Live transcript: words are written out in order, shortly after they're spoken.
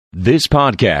This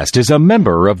podcast is a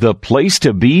member of the Place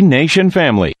to Be Nation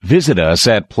family. Visit us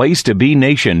at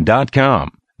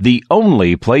placetobenation.com, the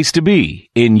only place to be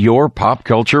in your pop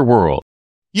culture world.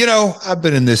 You know, I've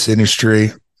been in this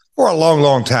industry for a long,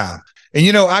 long time. And,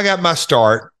 you know, I got my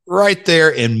start right there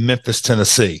in Memphis,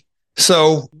 Tennessee.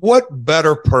 So what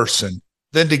better person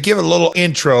than to give a little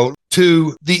intro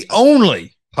to the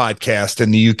only podcast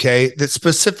in the UK that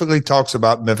specifically talks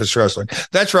about Memphis wrestling.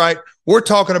 That's right. We're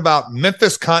talking about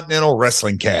Memphis Continental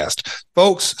Wrestling Cast.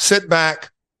 Folks, sit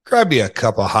back, grab you a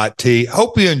cup of hot tea.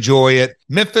 Hope you enjoy it.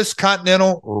 Memphis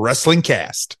Continental Wrestling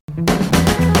Cast.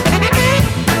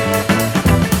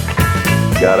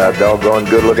 Got a doggone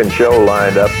good-looking show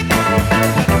lined up.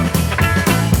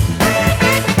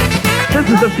 This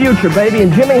is the future, baby,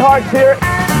 and Jimmy Hart's here.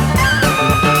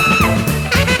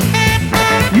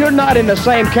 You're not in the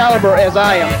same caliber as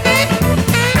I am.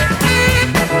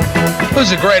 Who's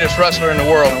the greatest wrestler in the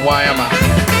world, and why am I?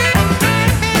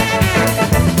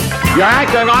 You're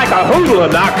acting like a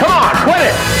hoodlum now. Come on, quit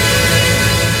it!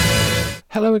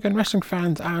 Hello again, wrestling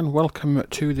fans, and welcome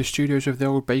to the studios of the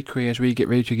Old Bakery as we get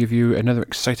ready to give you another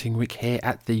exciting week here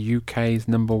at the UK's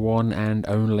number one and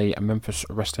only Memphis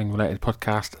wrestling-related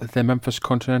podcast, the Memphis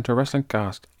Continental Wrestling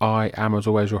Cast. I am, as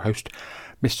always, your host,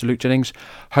 Mr. Luke Jennings,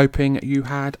 hoping you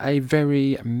had a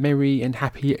very merry and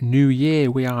happy new year.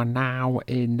 We are now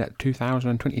in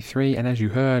 2023, and as you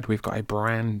heard, we've got a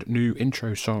brand new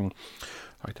intro song.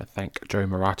 I'd like to thank Joe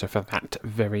Murata for that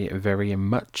very, very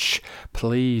much.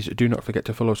 Please do not forget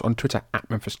to follow us on Twitter at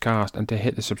MemphisCast and to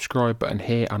hit the subscribe button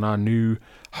here on our new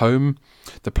home,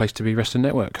 the Place to Be Wrestling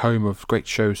Network, home of great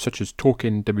shows such as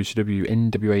Talkin' WCW,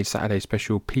 NWA Saturday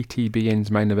Special,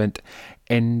 PTBN's Main Event,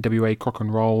 NWA Crock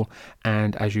and Roll,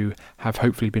 and as you have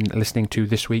hopefully been listening to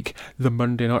this week, the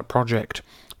Monday Night Project.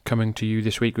 Coming to you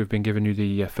this week, we've been giving you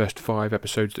the first 5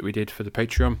 episodes that we did for the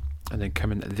Patreon, and then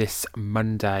coming this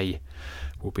Monday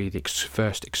will be the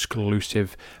first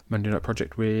exclusive Monday Night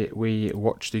Project where we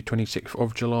watch the 26th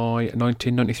of July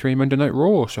 1993 Monday Night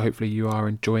Raw. So hopefully you are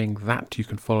enjoying that. You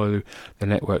can follow the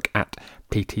network at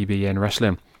PTBN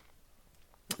Wrestling.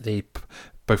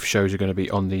 Both shows are going to be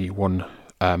on the one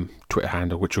Twitter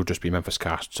handle, which will just be Memphis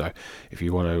Cast. So if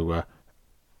you want to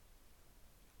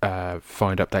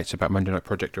find updates about Monday Night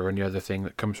Project or any other thing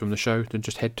that comes from the show, then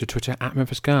just head to Twitter at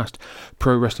MemphisCast.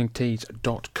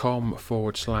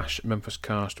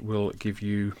 ProWrestlingTees.com/MemphisCast will give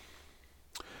you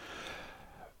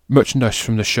merchandise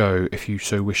from the show if you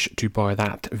so wish to buy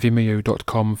that.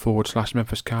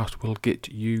 Vimeo.com/MemphisCast will get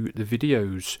you the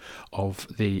videos of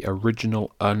the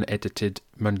original unedited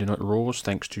Monday Night Raws,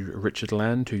 thanks to Richard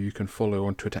Land, who you can follow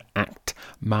on Twitter at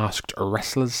Masked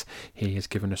Wrestlers. He has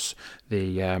given us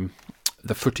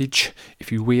the footage,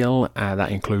 if you will,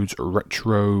 that includes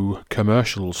retro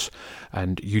commercials,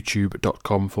 and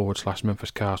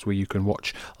youtube.com/MemphisCast, where you can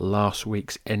watch last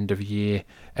week's end of year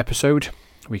episode.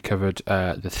 We covered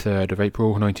the 3rd of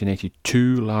April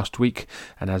 1982 last week,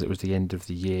 and as it was the end of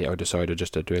the year, I decided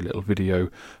just to do a little video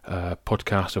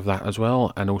podcast of that as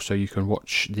well. And also you can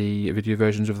watch the video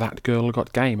versions of That Girl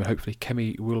Got Game, and hopefully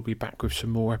Kemi will be back with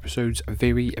some more episodes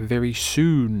very, very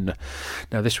soon.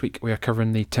 Now this week we are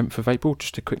covering the 10th of April.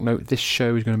 Just a quick note, this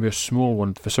show is going to be a small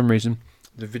one. For some reason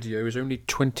the video is only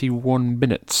 21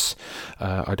 minutes.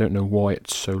 I don't know why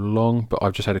it's so long, but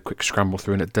I've just had a quick scramble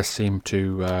through, and it does seem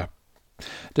to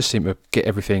get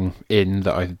everything in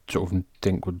that I sort of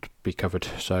think would be covered.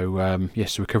 So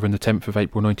yes, we're covering the 10th of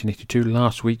April 1982.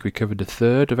 Last week we covered the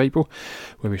 3rd of April,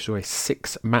 where we saw a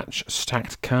 6-match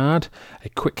stacked card, a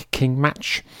quick king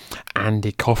match,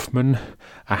 Andy Kaufman,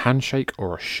 a handshake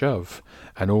or a shove,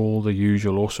 and all the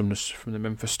usual awesomeness from the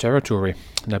Memphis territory.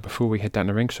 Now before we head down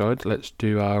to ringside, let's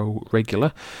do our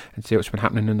regular and see what's been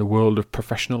happening in the world of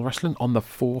professional wrestling. On the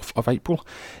 4th of April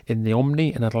in the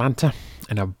Omni in Atlanta,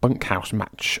 in a bunkhouse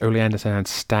match, Ole Anderson and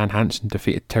Stan Hansen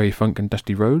defeated Terry Funk and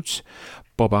Dusty Rhodes.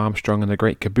 Bob Armstrong and the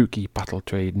Great Kabuki battled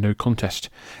to a no contest.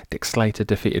 Dick Slater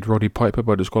defeated Roddy Piper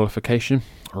by disqualification.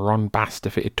 Ron Bass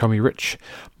defeated Tommy Rich.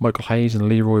 Michael Hayes and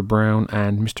Leroy Brown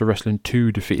and Mr. Wrestling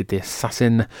 2 defeated the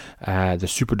Assassin, the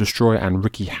Super Destroyer and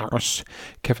Ricky Harris.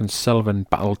 Kevin Sullivan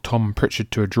battled Tom Pritchard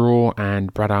to a draw,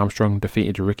 and Brad Armstrong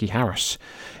defeated Ricky Harris.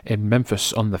 In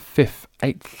Memphis on the 5th,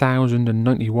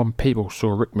 8,091 people saw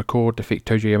Rick McCord defeat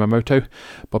Toji Yamamoto.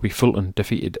 Bobby Fulton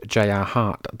defeated J.R.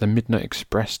 Hart. The Midnight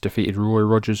Express defeated Roy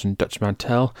Rogers and Dutch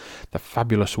Mantell. The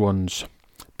Fabulous Ones,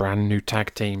 brand new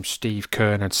tag team Steve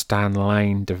Kern and Stan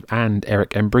Lane and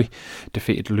Eric Embry,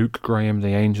 defeated Luke Graham, the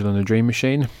Angel and the Dream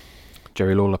Machine.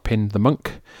 Jerry Lawler pinned the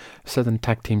Monk. Southern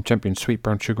Tag Team Champions Sweet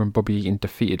Brown Sugar and Bobby Eaton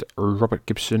defeated Robert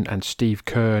Gibson and Steve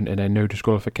Kern in a no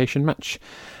disqualification match.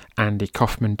 Andy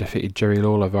Kaufman defeated Jerry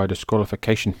Lawler via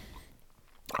disqualification.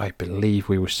 I believe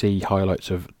we will see highlights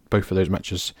of both of those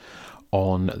matches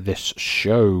on this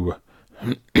show.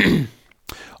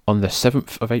 On the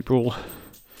 7th of April,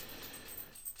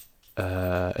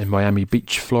 in Miami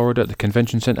Beach, Florida, at the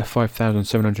Convention Center,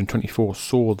 5,724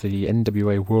 saw the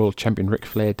NWA World Champion Ric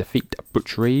Flair defeat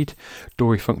Butch Reed.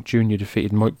 Dory Funk Jr.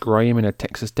 defeated Mike Graham in a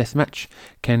Texas Death Match.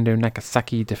 Kendo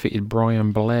Nagasaki defeated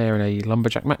Brian Blair in a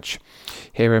Lumberjack match.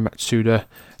 Hiro Matsuda,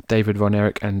 David Von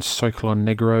Erich and Cyclone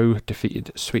Negro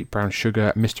defeated Sweet Brown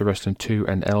Sugar, Mr. Wrestling 2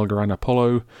 and El Gran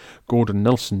Apollo. Gordon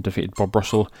Nelson defeated Bob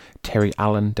Russell. Terry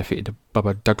Allen defeated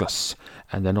Bubba Douglas.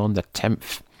 And then on the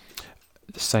 10th,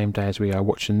 the same day as we are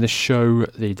watching this show,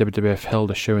 the WWF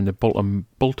held a show in the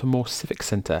Baltimore Civic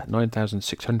Center.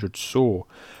 9,600 saw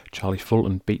Charlie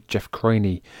Fulton beat Jeff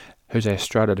Craney. Jose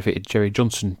Estrada defeated Jerry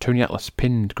Johnson. Tony Atlas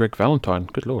pinned Greg Valentine.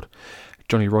 Good lord.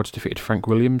 Johnny Rodz defeated Frank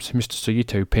Williams. Mr.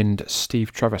 Saito pinned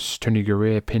Steve Travis. Tony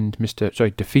Gurria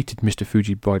defeated Mr.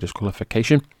 Fuji by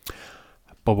disqualification.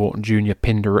 Bob Orton Jr.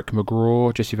 pinned Rick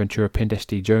McGraw. Jesse Ventura pinned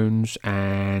SD Jones.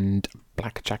 And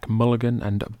Blackjack Mulligan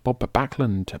and Bob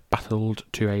Backlund battled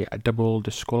to a double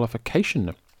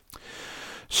disqualification.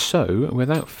 So,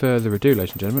 without further ado,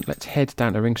 ladies and gentlemen, let's head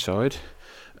down to ringside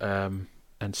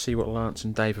and see what Lance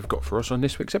and Dave have got for us on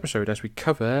this week's episode as we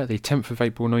cover the 10th of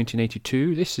April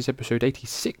 1982. This is episode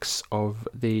 86 of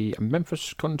the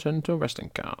Memphis Continental Wrestling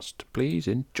Cast. Please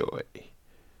enjoy.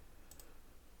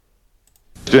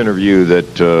 This interview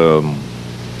that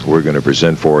we're going to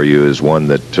present for you is one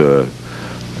that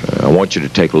I want you to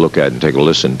take a look at and take a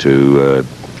listen to.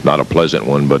 Not a pleasant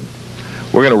one, but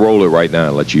we're going to roll it right now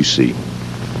and let you see.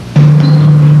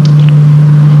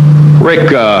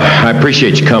 Rick, I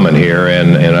appreciate you coming here,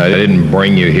 and I didn't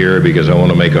bring you here because I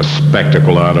want to make a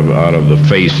spectacle out of the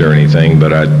face or anything,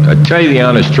 but I tell you the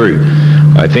honest truth.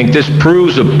 I think this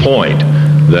proves a point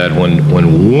that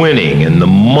when winning and the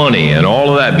money and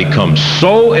all of that becomes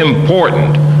so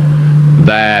important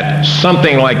that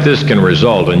something like this can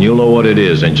result, and you'll know what it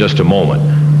is in just a moment,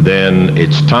 then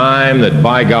it's time that,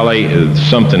 by golly,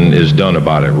 something is done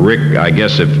about it. Rick, I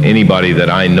guess if anybody that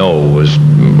I know was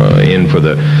in for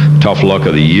the Tough Luck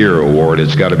of the Year award,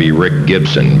 it's got to be Rick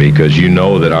Gibson, because you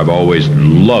know that I've always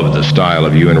loved the style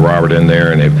of you and Robert in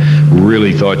there, and have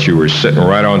really thought you were sitting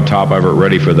right on top of it,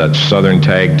 ready for that Southern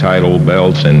Tag title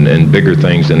belts and bigger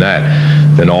things than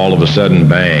that. Then all of a sudden,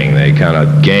 bang, they kind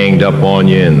of ganged up on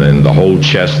you, and then the whole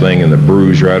chest thing and the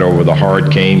bruise right over the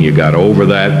heart came. You got over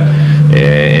that,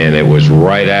 and it was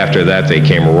right after that they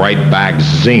came right back,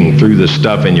 zing, through the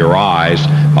stuff in your eyes.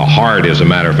 A heart, as a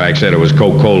matter of fact, said it was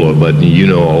Coca-Cola, but you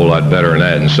know a whole lot better than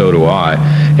that, and so do I.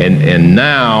 And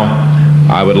now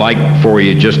I would like for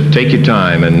you just to take your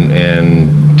time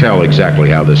and tell exactly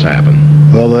how this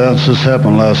happened. Well, this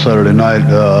happened last Saturday night.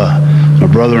 My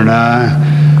brother and I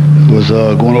was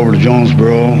going over to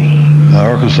Jonesboro,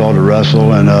 Arkansas to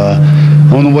wrestle, and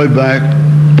on the way back,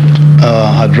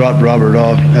 I dropped Robert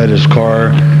off at his car,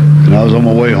 and I was on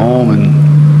my way home,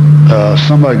 and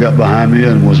somebody got behind me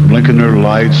and was blinking their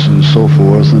lights and so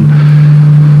forth, and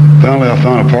finally I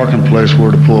found a parking place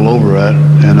where to pull over at,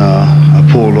 and I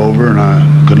pulled over, and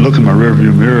I could look in my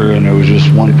rearview mirror, and there was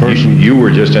just one person. You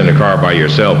were just in the car by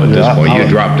yourself at this point. You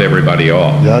dropped everybody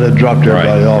off. Yeah, I had dropped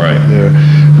everybody off there,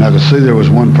 and I could see there was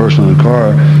one person in the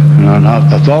car, and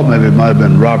I thought maybe it might have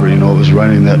been Robert. You know, it was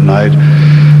raining that night.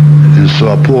 And so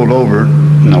I pulled over,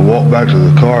 and I walked back to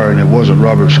the car, and it wasn't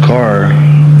Robert's car.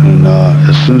 And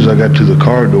as soon as I got to the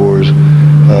car doors,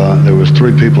 there was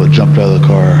three people that jumped out of the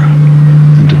car.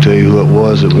 And to tell you who it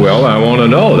was, Well, I want to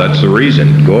know. That's the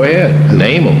reason. Go ahead.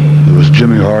 Name them. It was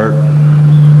Jimmy Hart,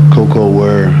 Coco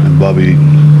Ware, and Bobby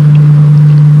Eaton.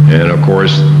 And, of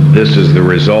course, this is the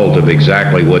result of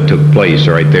exactly what took place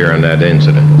right there in that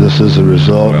incident. This is the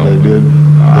result. Well, they did.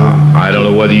 I don't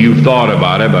know whether you've thought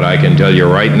about it, but I can tell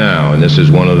you right now, and this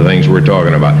is one of the things we're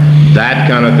talking about, that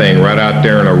kind of thing right out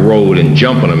there in a road and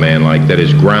jumping a man like that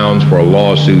is grounds for a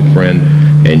lawsuit, friend,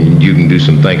 and you can do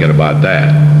some thinking about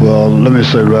that. Well, let me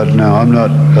say right now, I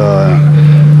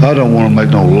don't want to make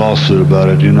no lawsuit about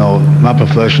it. You know, my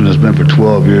profession has been for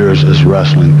 12 years is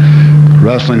wrestling.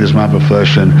 Wrestling is my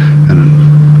profession,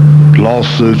 and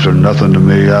lawsuits are nothing to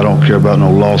me. I don't care about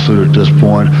no lawsuit at this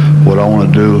point. What I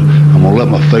want to do, I'm going to let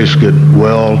my face get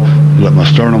well, let my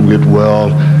sternum get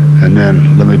well, and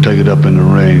then let me take it up in the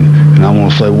ring. And I'm going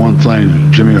to say one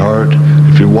thing, Jimmy Hart,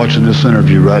 if you're watching this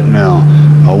interview right now,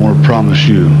 I want to promise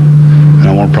you, and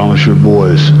I want to promise your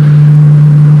boys,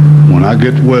 when I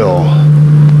get well,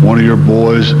 one of your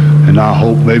boys and I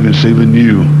hope maybe it's even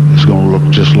you is going to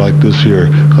look just like this here,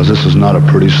 because this is not a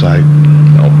pretty sight.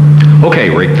 Okay,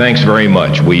 Rick, thanks very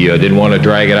much. We didn't want to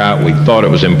drag it out. We thought it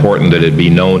was important that it be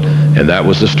known, and that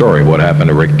was the story, what happened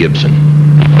to Rick Gibson.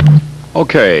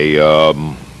 Okay,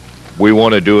 we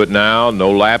want to do it now.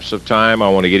 No lapse of time. I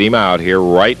want to get him out here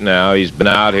right now. He's been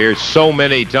out here so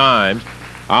many times.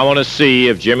 I want to see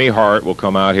if Jimmy Hart will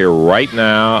come out here right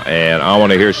now, and I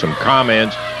want to hear some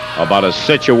comments about a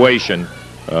situation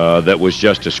that was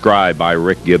just described by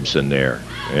Rick Gibson there.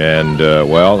 And,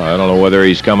 well, I don't know whether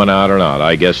he's coming out or not.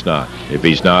 I guess not. If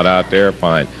he's not out there,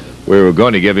 fine. We were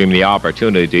going to give him the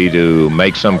opportunity to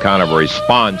make some kind of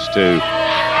response to...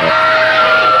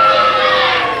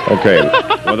 okay,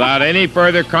 without any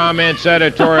further comments,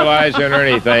 editorializing or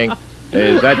anything,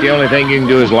 is that the only thing you can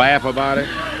do is laugh about it?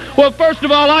 Well, first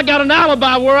of all, I got an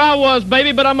alibi where I was,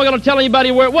 baby, but I'm not going to tell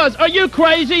anybody where it was. Are you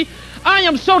crazy? I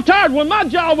am so tired. When my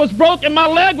jaw was broke and my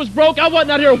leg was broke, I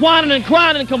wasn't out here whining and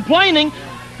crying and complaining.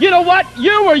 You know what?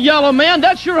 You were yellow, man.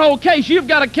 That's your whole case. You've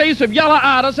got a case of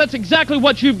yellowitis. That's exactly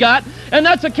what you've got. And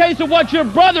that's a case of what your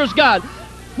brother's got.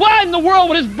 Why in the world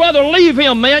would his brother leave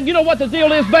him, man? You know what the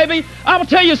deal is, baby? I'll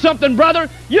tell you something, brother.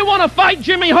 You want to fight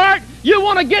Jimmy Hart? You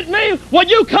want to get me? Well,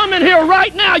 you come in here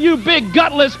right now, you big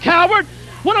gutless coward.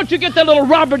 Why don't you get that little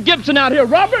Robert Gibson out here?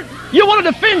 Robert, you want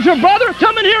to defend your brother?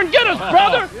 Come in here and get us,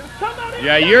 brother. Come on in.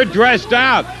 Yeah, you're dressed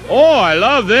out. Oh, I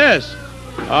love this.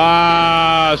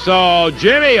 So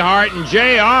Jimmy Hart and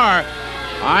JR,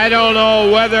 I don't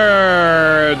know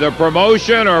whether the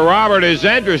promotion or Robert is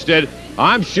interested.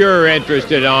 I'm sure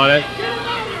interested on it.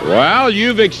 Well,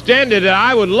 you've extended it.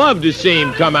 I would love to see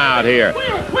him come out here.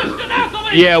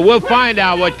 Yeah, we'll find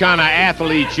out what kind of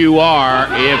athlete you are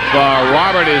if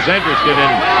Robert is interested in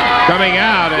coming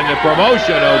out and the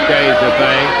promotion okays the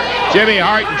thing. Jimmy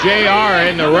Hart and JR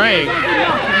in the ring.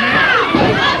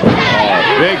 Oh,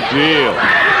 big deal.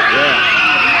 Yeah.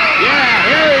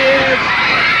 Yeah, here he is.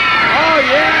 Oh,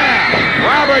 yeah.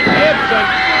 Robert Gibson.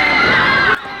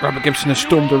 Robert Gibson has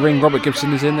stormed the ring. Robert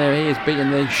Gibson is in there. He is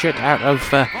beating the shit out of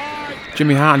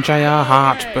Jimmy Hart and JR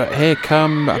Hart. But here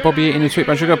come Bobby Eaton and Sweet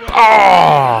Brown Sugar.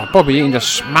 Oh! Bobby Eaton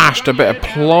just smashed a bit of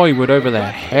plywood over the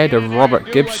head of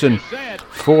Robert Gibson.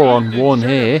 4-on-1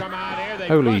 here.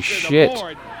 Holy shit.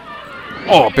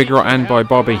 Oh, big right hand by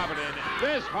Bobby.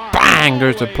 Bang!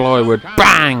 Goes the plywood.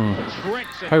 Bang!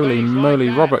 Holy moly.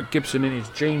 Robert Gibson in his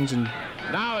jeans and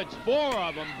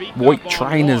white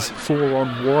trainers.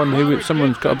 4-on-1.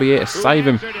 Someone's got to be here to save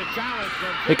him.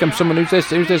 Here comes someone. Who's this?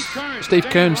 Steve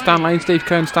Keirn, Stan Lane. Steve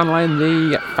Keirn, Stan Lane.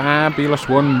 The fabulous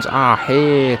ones are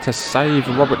here to save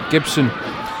Robert Gibson.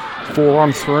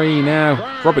 4-on-3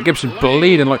 now. Robert Gibson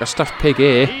bleeding like a stuffed pig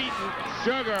here.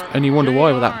 And you wonder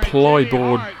why with that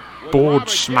plyboard board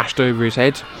smashed over his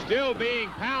head.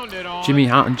 Jimmy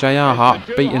Hart and JR Hart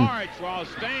beaten.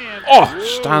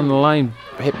 Oh, Stan Lane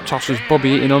hip tosses Bobby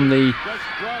Eaton on the...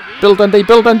 Bill Dundee.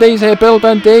 Bill Dundee's here. Bill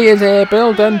Dundee is here.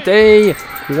 Bill Dundee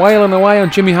wailing away on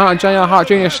Jimmy Hart and JR Hart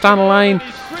Jr. Stan Lane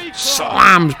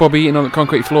slams Bobby Eaton on the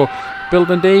concrete floor. Bill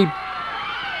Dundee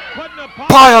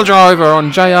pile driver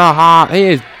on JR Hart. He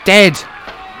is dead.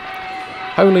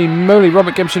 Holy moly,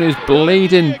 Robert Gibson is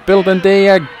bleeding. Bill Dundee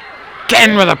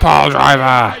again with a pile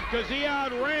driver.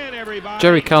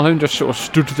 Jerry Calhoun just sort of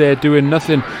stood there doing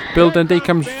nothing. Bill Dundee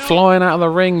comes flying out of the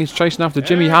ring. He's chasing after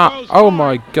Jimmy Hart. Oh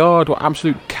my God, what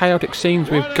absolute chaotic scenes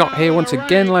we've got here once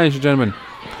again, ladies and gentlemen.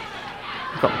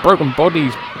 We've got broken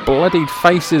bodies, bloodied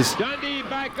faces.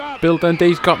 Bill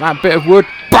Dundee's got that bit of wood.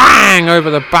 Bang! Over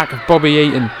the back of Bobby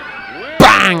Eaton.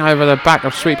 Bang! Over the back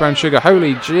of Sweet Brown Sugar.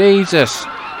 Holy Jesus.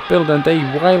 Bill Dundee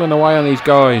wailing away on these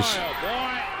guys.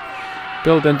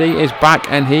 Bill Dundee is back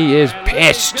and he is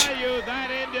pissed.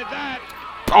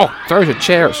 Oh, throws a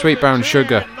chair at Sweet Brown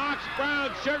Sugar.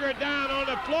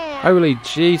 Holy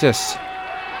Jesus.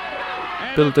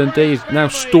 Bill Dundee is now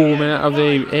storming out of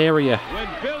the area.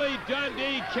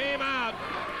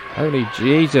 Holy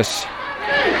Jesus.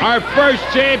 Our first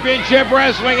championship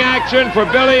wrestling action for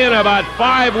Billy in about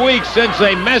 5 weeks since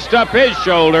they messed up his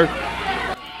shoulder.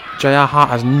 JR Hart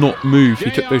has not moved.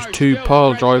 He took those two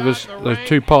pile drivers,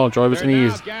 and he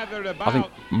is, I think,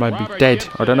 maybe dead.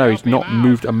 I don't know. He's not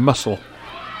moved a muscle.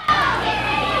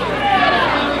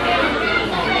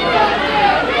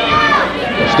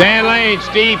 Stan Lane,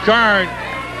 Steve Keirn.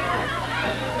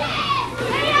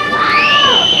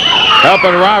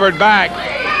 Helping Robert back.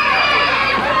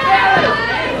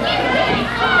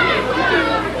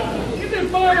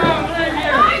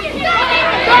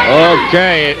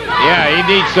 Okay, yeah, he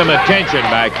needs some attention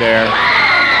back there.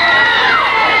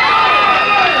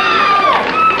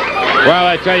 Well,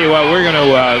 I tell you what, we're going to,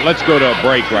 let's go to a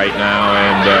break right now,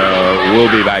 and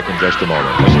we'll be back in just a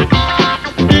moment.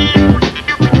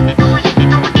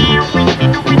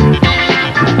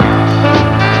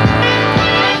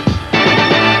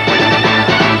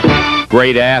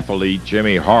 Great athlete,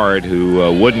 Jimmy Hart, who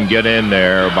wouldn't get in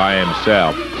there by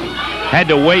himself. Had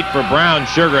to wait for Brown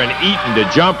Sugar and Eaton to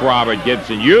jump Robert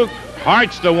Gibson.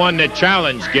 Hart's the one that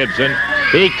challenged Gibson.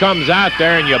 He comes out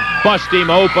there and you bust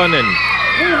him open and...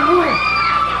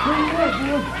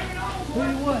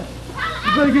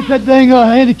 You better get that dang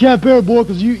handicap air, boy,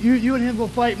 because you and him gonna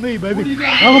fight me, baby.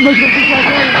 I'm gonna make it just like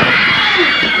that.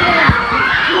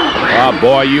 Oh,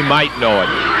 boy, you might know it.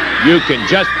 You can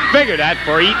just figure that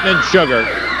for Eaton and Sugar.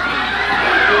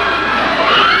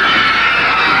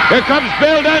 Here comes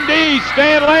Bill Dundee,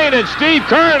 Stan Lane, and Steve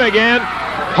Kern again.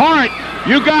 Hart,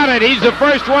 you got it. He's the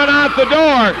first one out the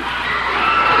door.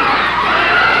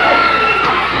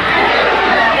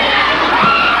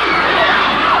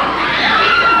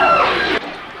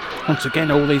 Once again,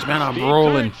 all these men are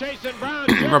brawling.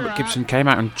 Robert Gibson came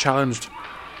out and challenged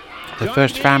the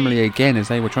First Family again as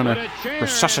they were trying to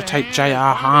resuscitate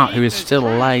J.R. Hart, who is still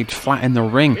laid flat in the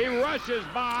ring.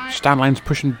 Stan Lane's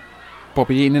pushing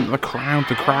Bobby Eaton into the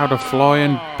crowd are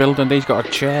flying. Bill Dundee's got a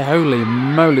chair. Holy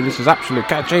moly, this is absolute...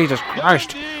 Jesus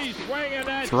Christ.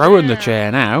 Throwing the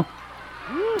chair now.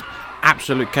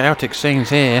 Absolute chaotic scenes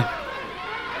here.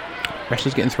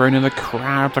 Wrestlers getting thrown in the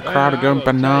crowd. The crowd are going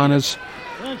bananas.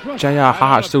 J.R.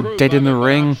 Hart still dead in the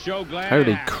ring.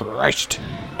 Holy Christ.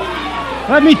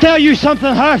 Let me tell you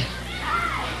something, Hart.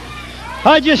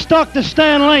 I just talked to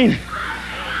Stan Lane.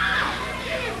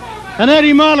 And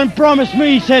Eddie Marlin promised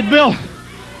me, he said, Bill,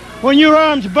 when your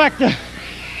arm's back to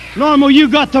normal, you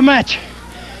got the match.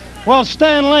 Well,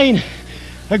 Stan Lane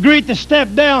agreed to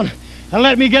step down and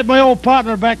let me get my old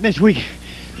partner back this week.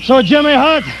 So Jimmy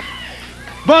Hart,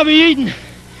 Bobby Eaton,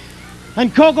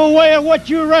 and Coco Ware, what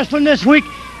you're wrestling this week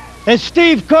is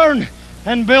Steve Kern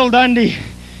and Bill Dundee.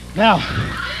 Now,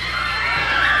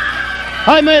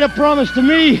 I made a promise to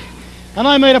me, and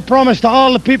I made a promise to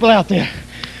all the people out there.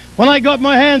 When I got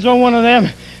my hands on one of them,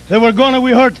 they were going to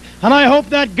be hurt, and I hope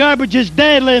that garbage is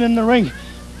dead laying in the ring.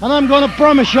 And I'm going to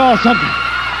promise y'all something.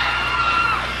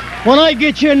 When I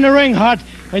get you in the ring, Hart,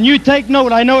 and you take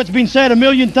note, I know it's been said a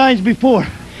million times before,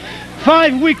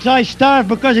 5 weeks I starved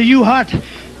because of you, Hart,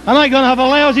 and I'm going to have a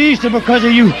lousy Easter because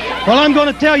of you. Well, I'm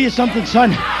going to tell you something,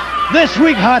 son. This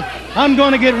week, Hart, I'm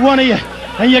going to get one of you,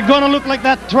 and you're going to look like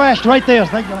that trash right there.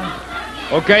 Thank you.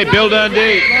 Okay, Bill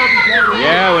Dundee.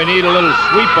 Yeah, we need a little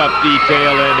sweep-up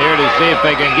detail in here to see if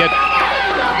they can get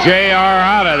JR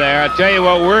out of there. I'll tell you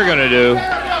what we're going to do.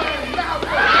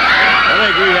 I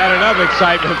think we've had enough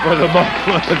excitement for the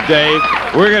moment, Dave.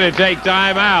 We're going to take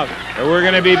time out, and we're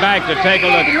going to be back to take a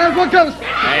look.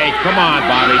 Hey, come on,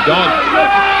 Bobby. Don't.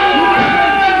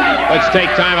 Let's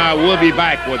take time out. We'll be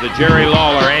back with the Jerry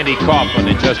Lawler, Andy Kaufman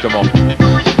in just a moment.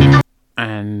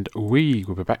 And we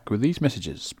will be back with these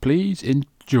messages. Please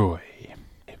enjoy.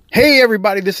 Hey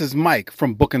everybody, this is Mike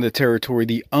from Booking the Territory,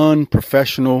 the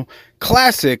unprofessional,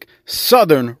 classic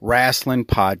Southern wrestling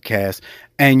podcast.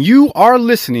 And you are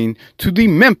listening to the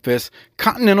Memphis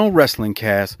Continental Wrestling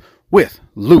Cast with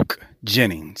Luke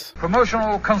Jennings.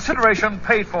 Promotional consideration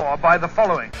paid for by the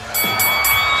following.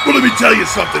 Well, let me tell you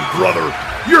something, brother.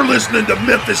 You're listening to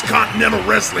Memphis Continental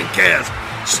Wrestling Cast.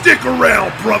 Stick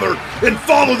around, brother, and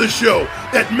follow the show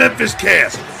at Memphis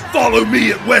Cast. Follow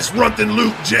me at West Runton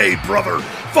Luke J, brother.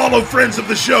 Follow friends of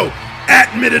the show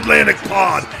at Mid-Atlantic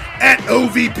Pod, at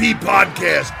OVP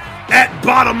Podcast, at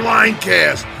Bottom Line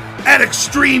Cast, at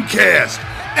Extreme Cast,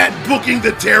 at Booking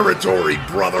the Territory,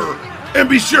 brother. And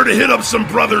be sure to hit up some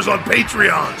brothers on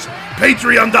Patreons.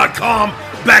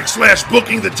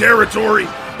 Patreon.com/Booking the Territory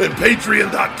and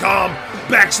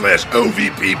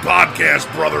Patreon.com/OVP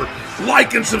Podcast, brother.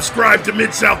 Like and subscribe to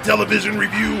Mid-South Television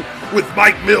Review with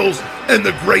Mike Mills and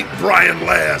the great Brian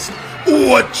Last.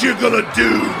 What you gonna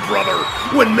do, brother,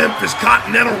 when Memphis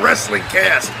Continental Wrestling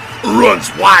Cast runs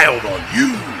wild on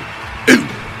you? Ooh.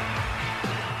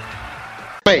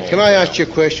 Hey, can I ask you a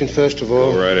question first of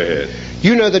all? Go right ahead.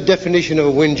 You know the definition of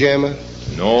a windjammer?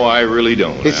 No, I really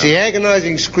don't. It's the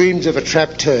agonizing screams of a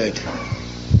trapped turd.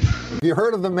 Have you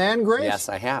heard of the man grate? Yes,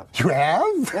 I have. You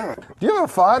have? Yeah. Do you have a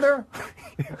father?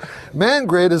 Man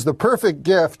grate is the perfect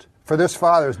gift for this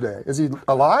Father's Day. Is he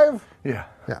alive? Yeah.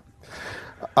 Yeah.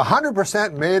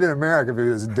 100% made in America. If he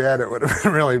was dead, it would have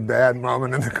been a really bad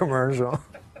moment in the commercial.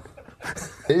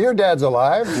 Your dad's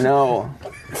alive? No.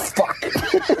 Fuck.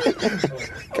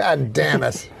 God damn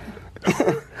it.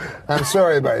 I'm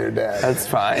sorry about your dad. That's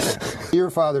fine. Your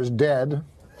father's dead.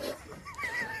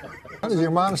 Is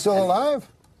your mom still alive?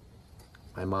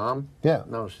 My mom? Yeah.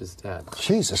 No, she's dead.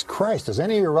 Jesus Christ, is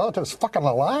any of your relatives fucking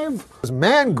alive? It's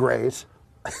man great.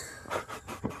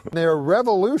 They're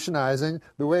revolutionizing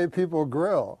the way people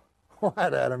grill.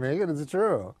 What, Adam Egan? It's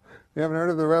true. You haven't heard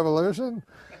of the revolution?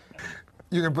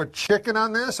 You can put chicken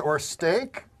on this or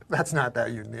steak. That's not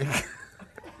that unique.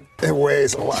 It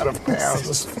weighs a lot of pounds.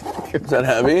 Is that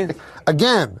heavy?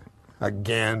 Again.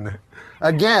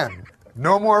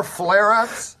 No more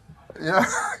flare-ups. You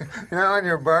know, in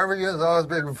your barbecue, there's always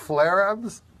been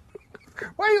flare-ups.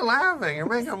 Why are you laughing? You're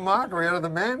making a mockery out of the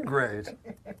man grate.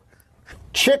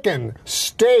 Chicken,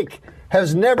 steak,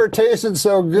 has never tasted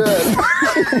so good.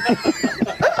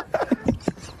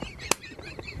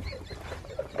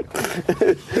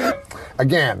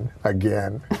 Again.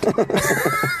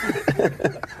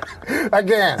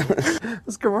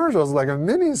 This commercial is like a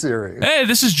mini-series. Hey,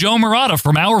 this is Joe Murata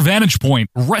from Our Vantage Point,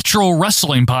 Retro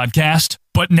Wrestling Podcast.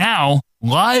 But now,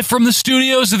 live from the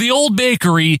studios of the Old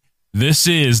Bakery, this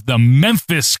is the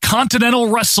Memphis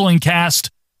Continental Wrestling Cast.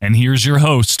 And here's your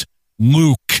host,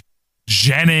 Luke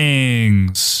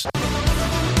Jennings.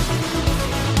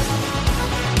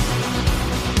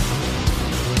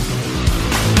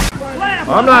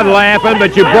 I'm not laughing,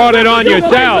 but you brought it on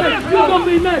yourself.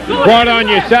 You brought it on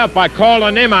yourself by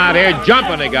calling them out here,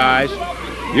 jumping the guys.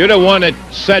 You're the one that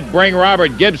said bring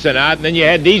Robert Gibson out, and then you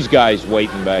had these guys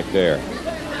waiting back there.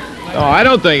 No, I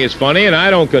don't think it's funny, and I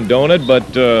don't condone it, but...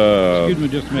 Excuse me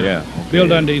just a minute. Yeah. Okay. Bill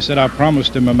Dundee said I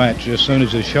promised him a match as soon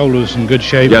as his shoulder's in good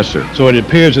shape. Yes, sir. So it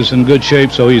appears it's in good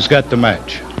shape, so he's got the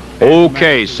match.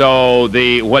 Okay, so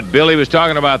what Billy was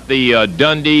talking about, the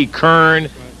Dundee, Kern,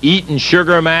 Eaton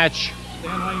Sugar match...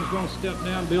 Going to step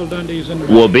down. Bill Dundee's in the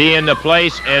will be in the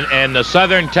place, and the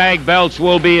Southern tag belts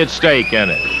will be at stake in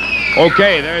it.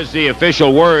 Okay, there's the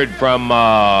official word from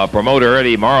promoter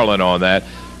Eddie Marlin on that.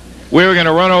 We were going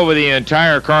to run over the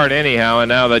entire card anyhow, and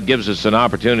now that gives us an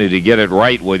opportunity to get it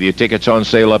right with you. Tickets on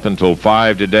sale up until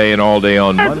 5 today and all day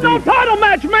on Monday. There's no title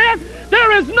match, man.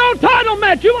 There is no title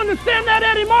match. You understand that,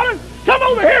 Eddie Marlin? Come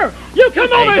over here. You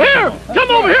come over here.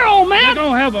 Come over here, old man. We're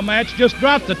going to have a match. Just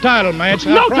drop the title match.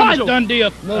 No I promised title. Dundee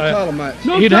No title match.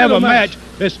 He'd have a match,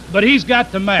 but he's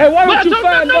got the match. Hey, why don't you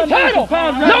find no title?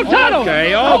 No title.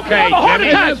 Okay,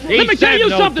 Jimmy. Let me tell you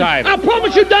something. I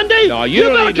promise you, Dundee, No, you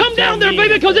don't better need to come down tell there, me.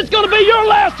 baby, because it's going to be your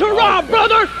last hurrah,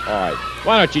 brother. All right.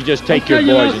 Why don't you just take your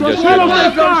boys and just get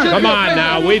on? Come on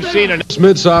now. We've seen it.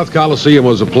 Mid-South Coliseum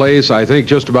was a place I think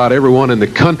just about everyone in the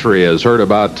country has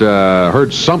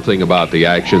heard something about the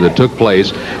action that took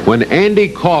place when Andy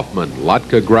Kaufman,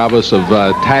 Latka Gravis of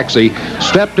Taxi,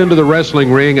 stepped into the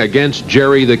wrestling ring against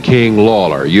Jerry the King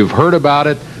Lawler. You've heard about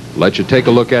it. Let you take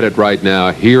a look at it right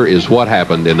now. Here is what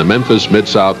happened in the Memphis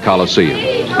Mid-South Coliseum.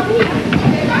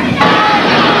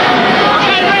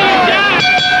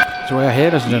 So we're here,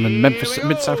 ladies and gentlemen, Memphis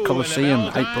Mid-South Coliseum,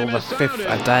 April the 5th,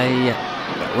 a day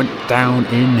that went down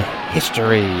in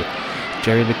history.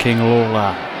 Jerry the King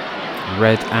Lawler,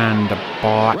 red and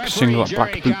black singlet,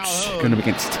 black boots, going up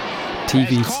against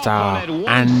TV star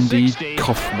Andy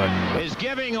Kaufman.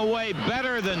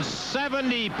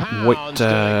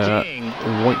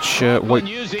 White shirt,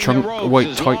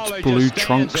 white tights, blue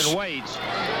trunks.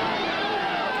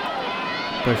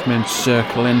 Both men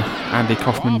circling, Andy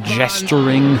Kaufman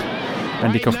gesturing.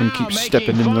 Andy Kaufman keeps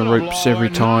stepping in the ropes every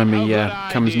time he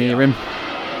comes near him.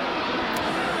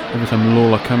 Every time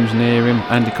Lawler comes near him.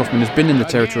 Andy Kaufman has been in the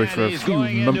territory for a few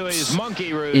months,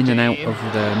 in and out of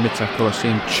the Mid-South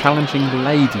Coliseum, challenging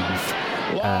ladies.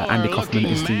 Andy Kaufman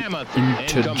is the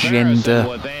intergender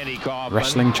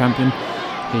wrestling champion.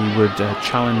 He would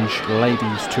challenge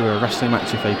ladies to a wrestling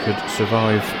match if they could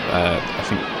survive, I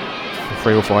think,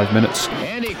 3 or 5 minutes,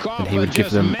 and he would give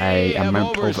them a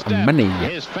amount of money.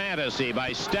 And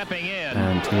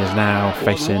he is now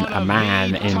facing a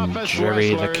man in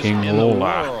Jerry the King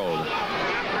Lawler.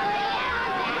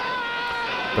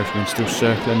 Both men still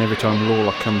circling every time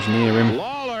Lawler comes near him.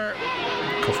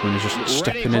 Kaufman is just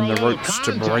stepping in the ropes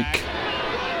to break.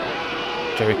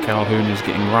 Jerry Calhoun is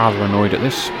getting rather annoyed at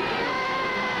this.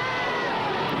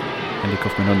 Andy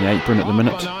Kaufman on the apron at the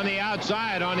minute.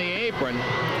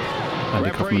 Andy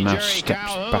Kaufman now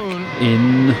steps back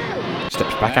in,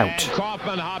 steps back out.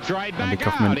 Andy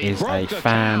Kaufman is a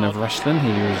fan of wrestling. He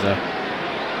was,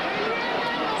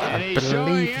 I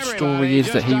believe the story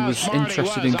is that he was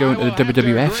interested in going to the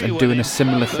WWF and doing a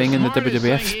similar thing in the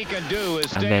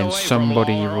WWF. And then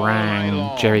somebody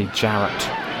rang Jerry Jarrett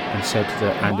and said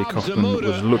that Andy Kaufman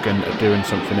was looking at doing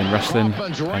something in wrestling.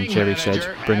 And Jerry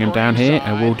said, bring him down here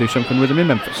and we'll do something with him in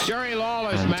Memphis.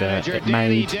 and it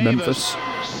made Memphis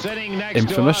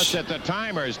infamous.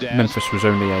 Memphis was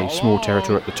only a small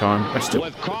territory at the time. It's still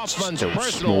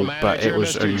small, but it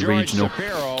was only regional,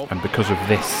 and because of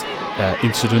this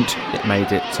incident, it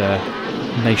made it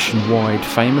nationwide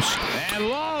famous.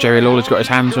 Jerry Lawler's got his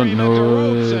hands on.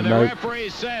 No.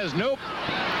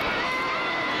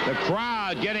 The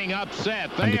crowd getting upset.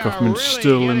 Andy Kaufman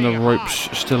still in the ropes,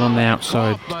 still on the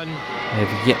outside. They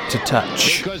have yet to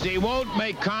touch. Because he won't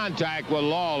make contact with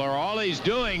Lawler. All he's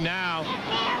doing now.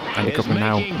 Andy Kaufman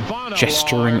now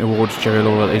gesturing towards Jerry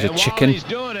Lawler that he's a chicken.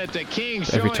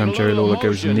 But every time Jerry Lawler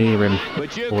goes near him,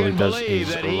 all he does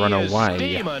is run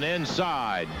away.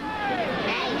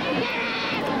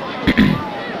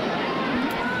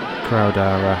 Crowd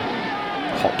are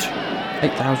hot.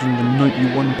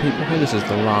 8,091 people here. This is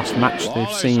the last match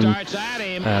they've seen.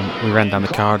 We ran down the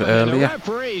card earlier.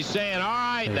 They've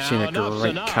seen a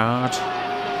great card.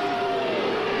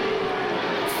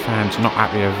 Fans not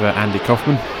happy of Andy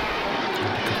Kaufman.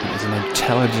 Andy Kaufman is an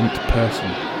intelligent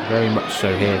person, very much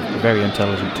so here. Very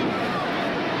intelligent.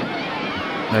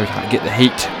 Knows how to get the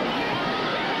heat.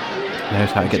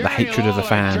 Knows how to get the hatred of the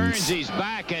fans. Jerry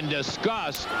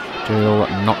Lawler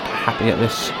not happy at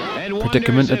this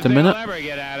predicament at the minute.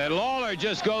 Jerry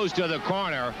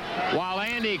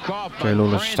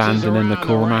Lawler standing in the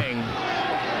corner,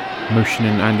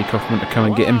 motioning Andy Kaufman to come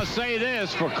and get him.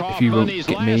 If you won't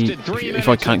get me, if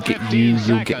I can't get you,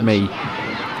 you'll get me.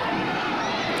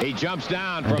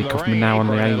 Andy Kaufman now on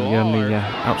the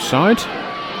outside.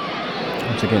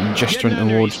 Once again gesturing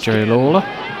towards Jerry Lawler.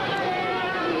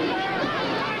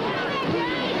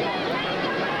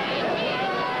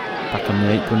 Back on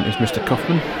the apron is Mr.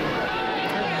 Kaufman.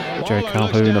 Jerry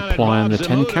Calhoun applying the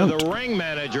 10 count. The ring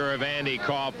manager of Andy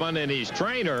Kaufman and his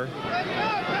trainer.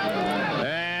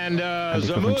 And Andy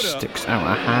Kaufman sticks out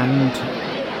a hand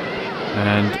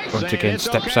and once again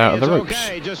steps out of the ropes.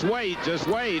 Okay, just wait.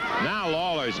 Now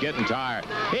Lawler's getting tired.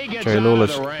 Jerry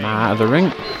Lawler's out of the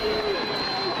ring.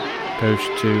 Goes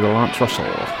to Lance Russell.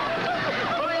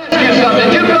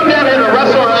 Did you come down here to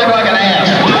wrestle or act like an ass?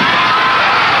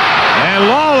 And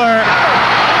Lawler.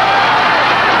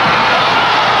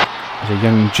 There's a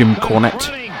young Jim Cornette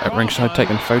at ringside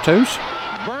taking photos.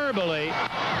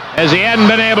 As he hadn't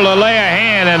been able to lay a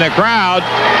hand in the crowd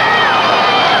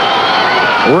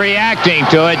reacting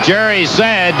to it, Jerry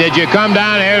said, did you come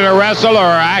down here to wrestle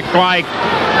or act like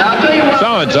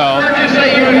so-and-so? You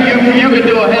say you can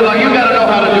do a headlock. You got to know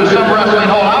how to do some wrestling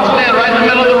hold. I'll stand right in the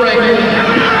middle of the ring.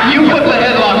 You put the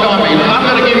headlock on me. I'm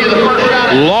going to give you the first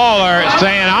shot. Lawler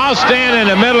saying, I'll stand in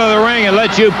the middle of the ring and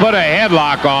let you put a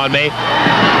headlock on me.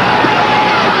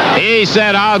 He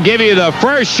said, I'll give you the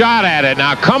first shot at it.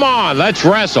 Now, come on, let's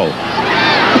wrestle.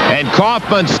 And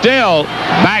Kaufman still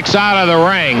backs out of the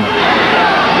ring.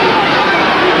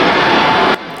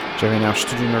 Jerry now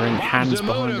stood in the ring, hands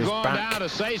behind his back. To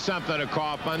say something to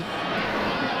Kaufman.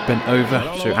 Bent over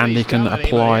so Andy can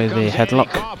apply the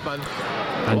headlock.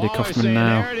 Andy Kaufman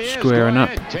now squaring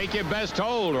up. Take your best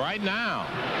hold right now.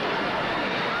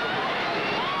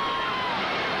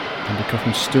 Andy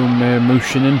Kaufman still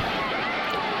motioning,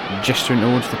 gesturing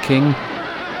towards the king.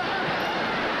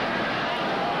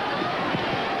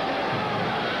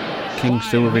 King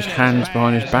still with his hands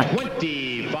behind his back.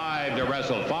 25 to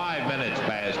wrestle, 5 minutes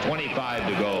past, 25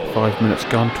 to go. 5 minutes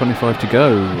gone, 25 to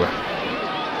go.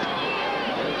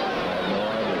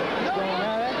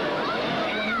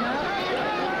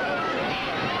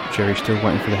 Jerry still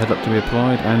waiting for the headlock to be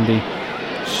applied. Andy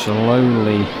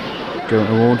slowly going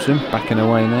towards him, backing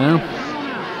away now.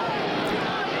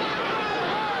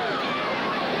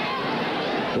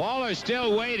 Lawler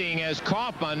still waiting as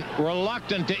Kaufman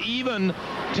reluctant to even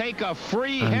take a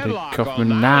free Andy headlock.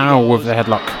 Kaufman now with the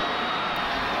headlock.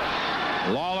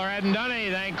 Lawler hadn't done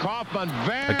anything. Kaufman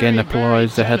again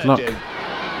applies the headlock.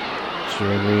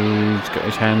 Jerry's got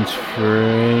his hands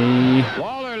free.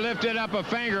 Lawler lifted up a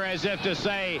finger as if to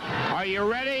say, are you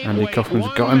ready? Andy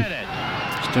Kaufman's got him.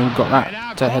 Still got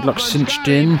that headlock cinched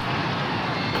in.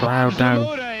 Crowd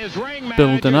now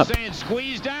building up.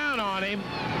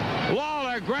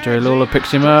 Jerry Lawler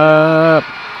picks him up.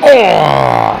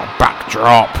 Oh!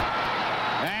 Backdrop.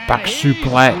 Back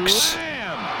suplex.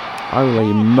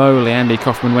 Holy moly, Andy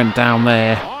Kaufman went down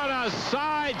there.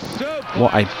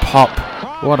 What a pop.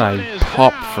 What a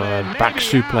pop for a back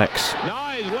suplex.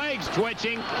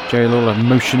 Jerry Lawler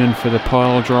motioning for the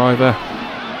pile driver.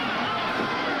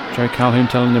 Jerry Calhoun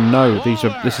telling him no, this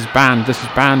is banned, this is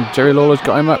banned. Jerry Lawler's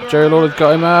got him up, Jerry Lawler's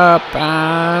got him up,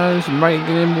 and he's making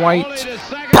him wait.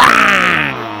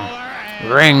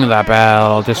 Bang! Ring the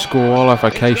bell,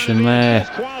 disqualification there.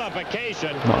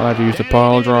 Not allowed to use the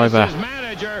pile driver.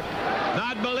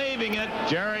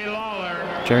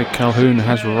 Jerry Calhoun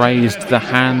has raised the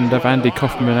hand of Andy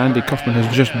Kaufman. Andy Kaufman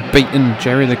has just beaten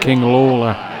Jerry the King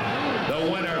Lawler.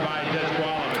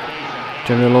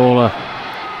 Jerry Lawler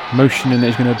motioning that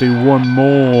he's going to do one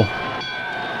more.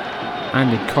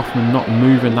 Andy Kaufman not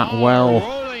moving that well.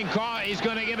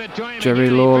 Jerry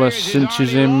Lawler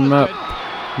cinches him up,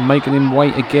 making him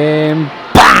wait again.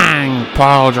 Bang!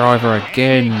 Pile driver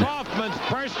again.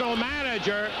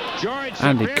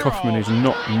 Andy Kaufman is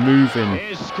not moving.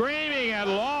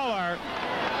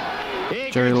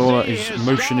 Jerry Lawler is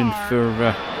motioning for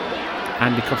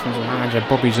Andy Kaufman's manager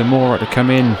Bobby Zamora to come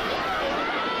in.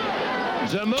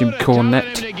 Jim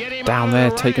Cornette down there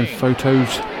taking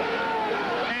photos.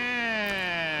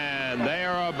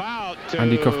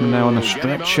 Andy Kaufman now on a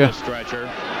stretcher.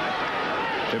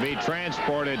 To be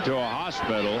transported to a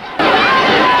hospital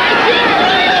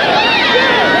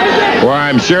where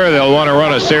I'm sure they'll want to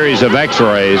run a series of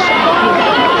x-rays.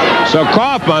 So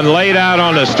Kaufman laid out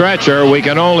on the stretcher. We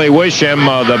can only wish him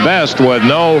the best, with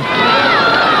no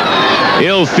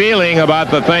ill feeling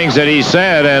about the things that he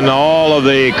said and all of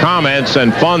the comments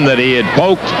and fun that he had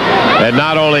poked at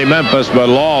not only Memphis but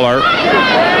Lawler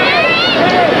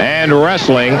and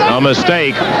wrestling. A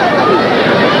mistake.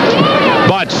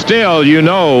 But still, you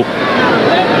know,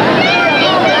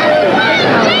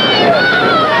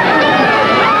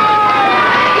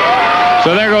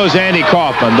 so there goes Andy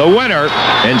Kaufman, the winner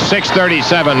in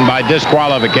 6:37 by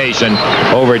disqualification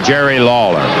over Jerry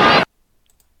Lawler.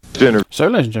 So,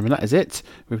 ladies and gentlemen, that is it.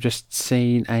 We've just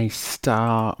seen a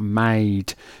star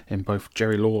made in both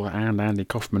Jerry Lawler and Andy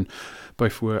Kaufman.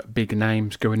 Both were big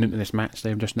names going into this match.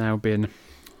 They've just now been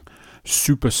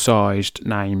supersized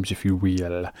names, if you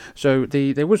will. So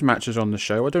there was matches on the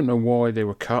show. I don't know why they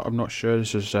were cut. I'm not sure.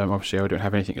 This is obviously I don't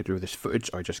have anything to do with this footage.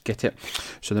 I just get it.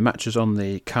 So the matches on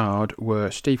the card were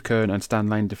Steve Keirn and Stan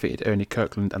Lane defeated Ernie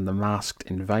Kirkland and the Masked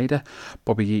Invader.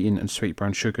 Bobby Eaton and Sweet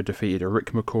Brown Sugar defeated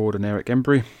Rick McCord and Eric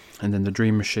Embry. And then the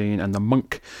Dream Machine and the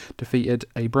Monk defeated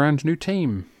a brand new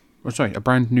team. A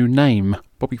brand new name.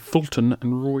 Bobby Fulton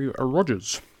and Roy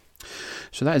Rogers.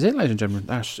 So that is it, ladies and gentlemen.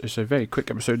 It's a very quick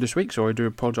episode this week, so I do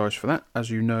apologise for that. As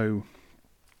you know,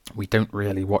 we don't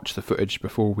really watch the footage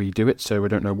before we do it, so we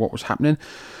don't know what was happening.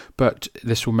 But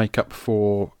this will make up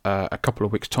for a couple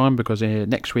of weeks' time, because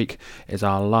next week is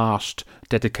our last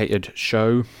dedicated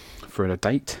show for a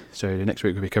date. So next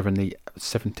week we'll be covering the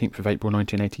 17th of April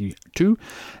 1982,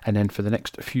 and then for the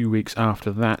next few weeks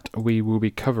after that we will be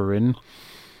covering...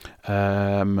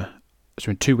 So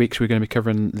in 2 weeks we're going to be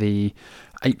covering the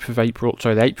 8th of April, the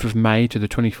 8th of May to the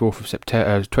 24th of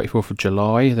September, 24th of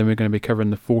July. Then we're going to be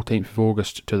covering the 14th of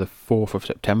August to the 4th of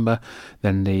September.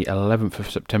 Then the 11th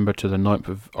of September to the 9th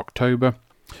of October,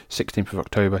 16th of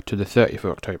October to the 30th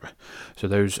of October. So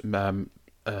those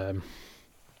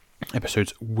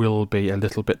episodes will be a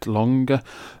little bit longer,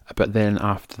 but then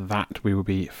after that we will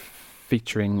be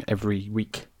featuring every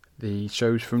week the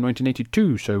shows from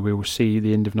 1982. So we will see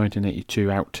the end of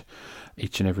 1982 out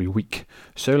each and every week.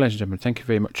 So, ladies and gentlemen, thank you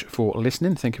very much for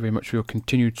listening. Thank you very much for your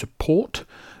continued support.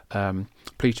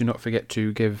 Please do not forget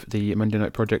to give the Monday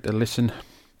Night Project a listen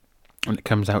when it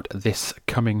comes out this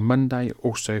coming Monday.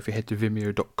 Also, if you head to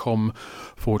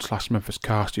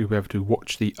vimeo.com/MemphisCast, you'll be able to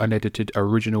watch the unedited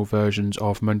original versions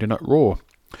of Monday Night Raw.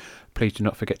 Please do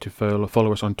not forget to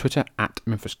follow us on Twitter at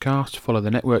MemphisCast. Follow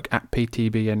the network at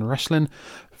PTBN Wrestling.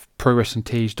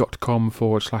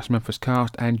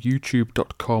 ProWrestlingTees.com/MemphisCast and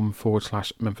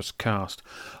YouTube.com/MemphisCast.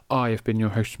 I have been your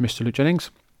host, Mr. Luke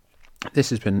Jennings. This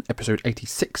has been episode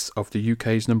 86 of the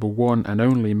UK's number one and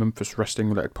only Memphis wrestling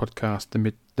related podcast,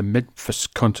 the Memphis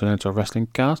Continental Wrestling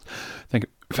Cast.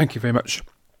 Thank you very much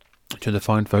to the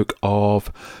fine folk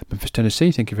of Memphis,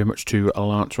 Tennessee. Thank you very much to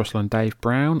Lance Russell and Dave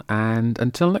Brown. And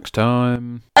until next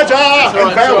time.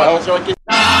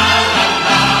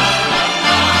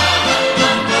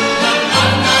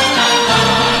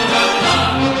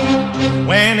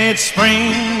 When it's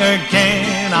spring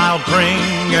again, I'll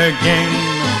bring again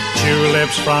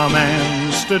tulips from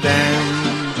Amsterdam.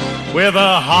 With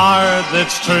a heart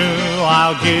that's true,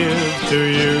 I'll give to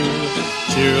you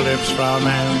tulips from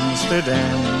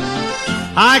Amsterdam.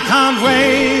 I can't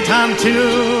wait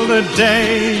until the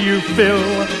day you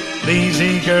fill these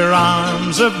eager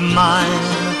arms of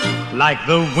mine. Like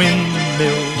the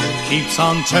windmill keeps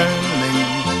on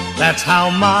turning, that's how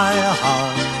my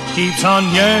heart keeps on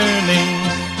yearning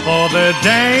for the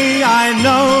day I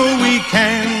know we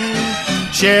can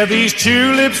share these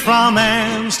tulips from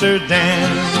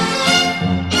Amsterdam.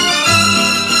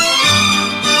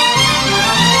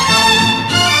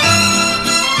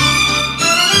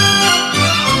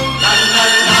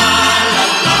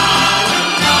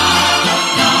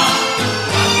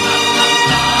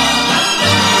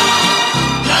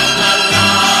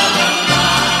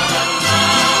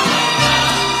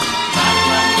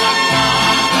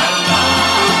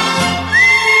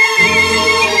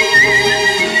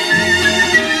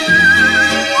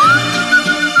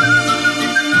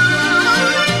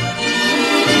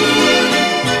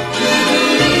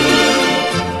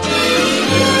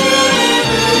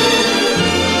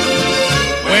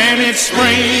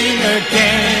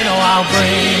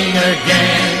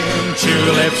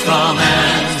 tulips from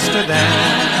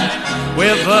Amsterdam.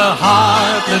 With a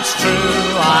heart that's true,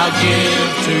 I'll give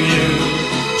to you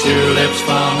tulips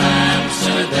from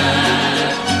Amsterdam.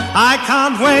 I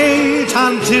can't wait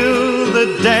until the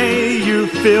day you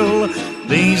fill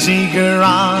these eager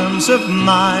arms of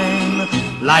mine.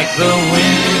 Like the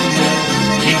wind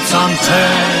keeps on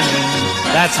turning,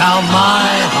 that's how my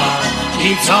heart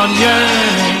keeps on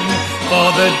yearning for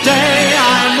the day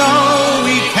I know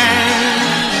we can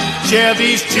share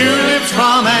these tulips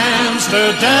from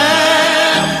Amsterdam.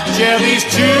 Share these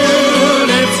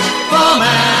tulips from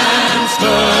Amsterdam.